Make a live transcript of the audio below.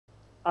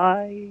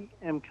I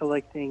am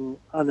collecting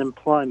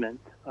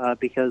unemployment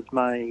because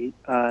my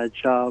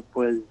job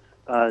was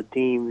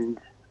deemed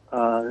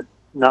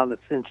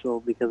non-essential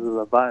because of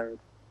the virus.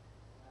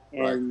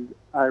 Right. And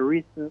I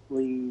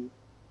recently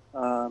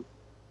uh,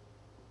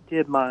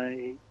 did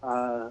my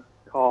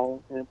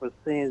call, and it was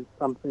saying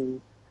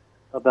something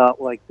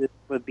about like this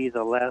would be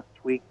the last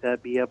week that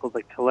I'd be able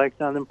to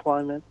collect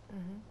unemployment.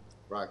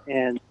 Right.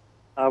 And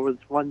I was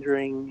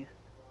wondering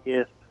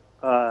if,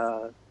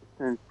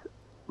 since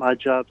my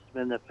job's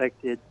been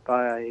affected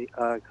by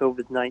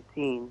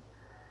COVID-19,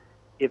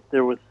 if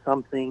there was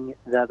something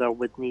that I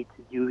would need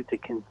to do to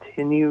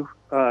continue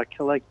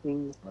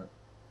collecting Right.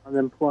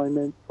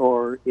 unemployment,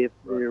 or if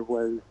Right. there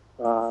was,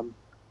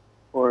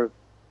 or if,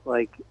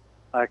 like,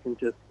 I can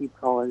just keep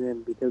calling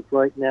in, because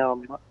right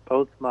now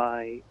both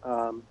my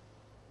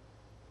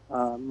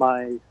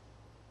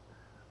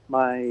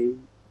my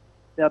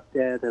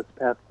stepdad has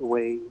passed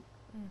away,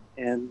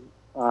 and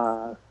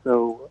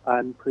so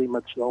I'm pretty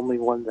much the only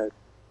one that's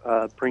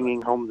Right.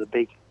 bringing home the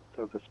bacon,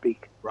 so to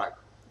speak. Right.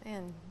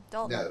 And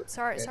Dalton, No.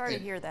 sorry to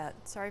And hear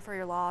that. Sorry for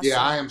your loss, yeah,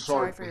 and I am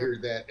sorry sorry for to your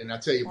hear that. And I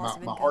tell you, loss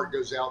of my heart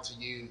income. goes out to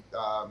you.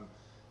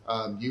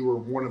 You were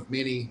one of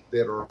many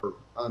that are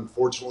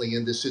unfortunately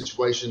in this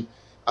situation.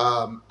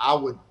 I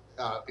would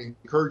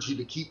encourage you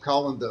to keep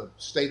calling the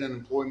state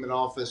unemployment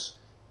office.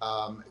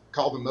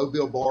 Call the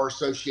Mobile Bar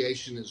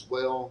Association as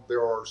well.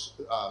 There are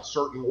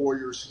certain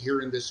lawyers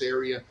here in this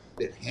area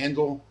that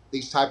handle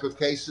these type of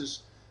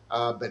cases.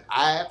 But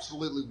I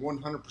absolutely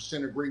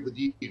 100% agree with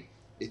you.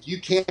 If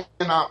you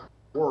cannot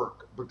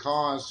work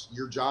because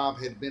your job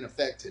had been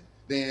affected,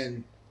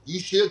 then you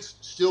should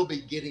still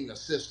be getting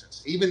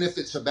assistance, even if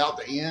it's about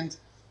to end.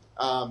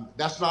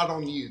 That's not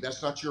on you.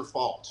 That's not your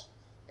fault.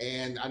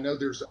 And I know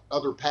there's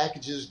other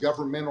packages,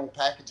 governmental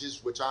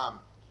packages, which I'm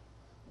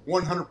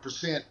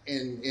 100%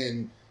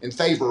 in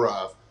favor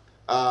of.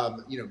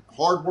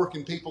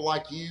 Hardworking people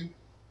like you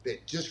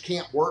that just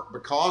can't work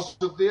because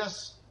of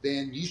this,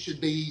 then you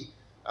should be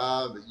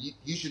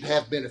you should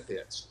have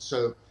benefits.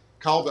 So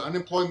call the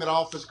unemployment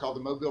office, call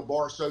the Mobile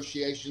Bar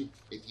Association.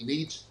 If you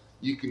need,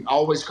 you can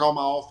always call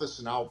my office,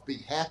 and I'll be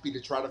happy to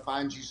try to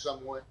find you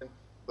someone.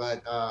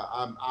 But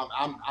I'm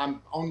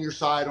on your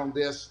side on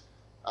this.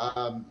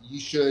 You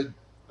should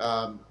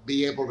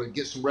be able to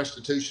get some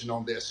restitution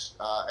on this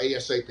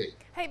ASAP.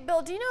 Hey,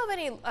 Bill, do you know of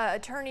any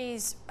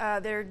attorneys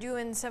that are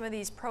doing some of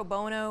these pro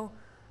bono,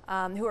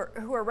 who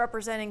are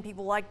representing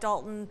people like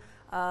Dalton,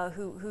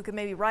 who could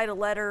maybe write a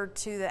letter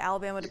to the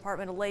Alabama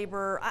Department of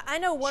Labor? I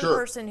know one Sure.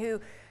 person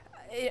who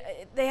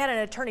they had an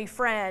attorney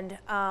friend,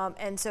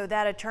 and so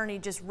that attorney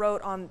just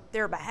wrote on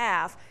their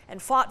behalf and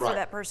fought for Right.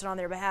 that person on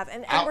their behalf,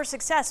 and I, were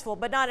successful.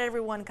 But not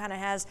everyone kind of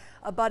has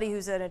a buddy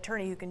who's an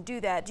attorney who can do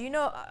that. Do you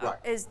know? right.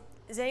 Is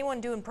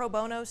anyone doing pro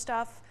bono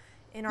stuff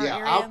in our Yeah,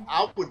 area?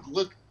 I would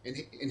look, and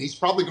he's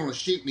probably going to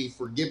shoot me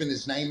for giving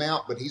his name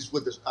out, but he's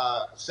with the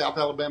South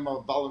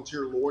Alabama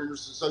Volunteer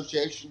Lawyers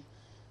Association.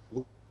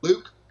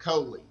 Luke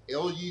Coley,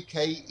 Luke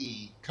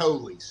Coley,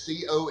 Coley.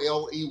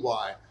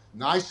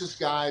 Nicest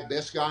guy,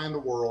 best guy in the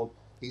world.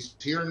 He's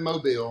here in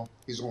Mobile.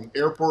 He's on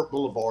Airport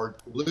Boulevard.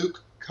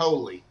 Luke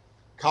Coley.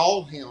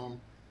 Call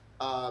him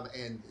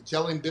and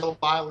tell him Bill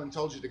Byland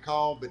told you to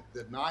call, but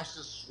the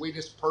nicest,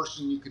 sweetest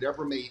person you could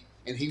ever meet.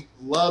 And he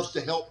loves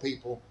to help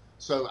people.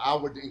 So I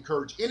would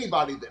encourage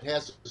anybody that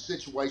has a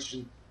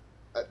situation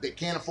that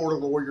can't afford a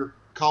lawyer,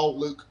 call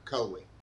Luke Coley.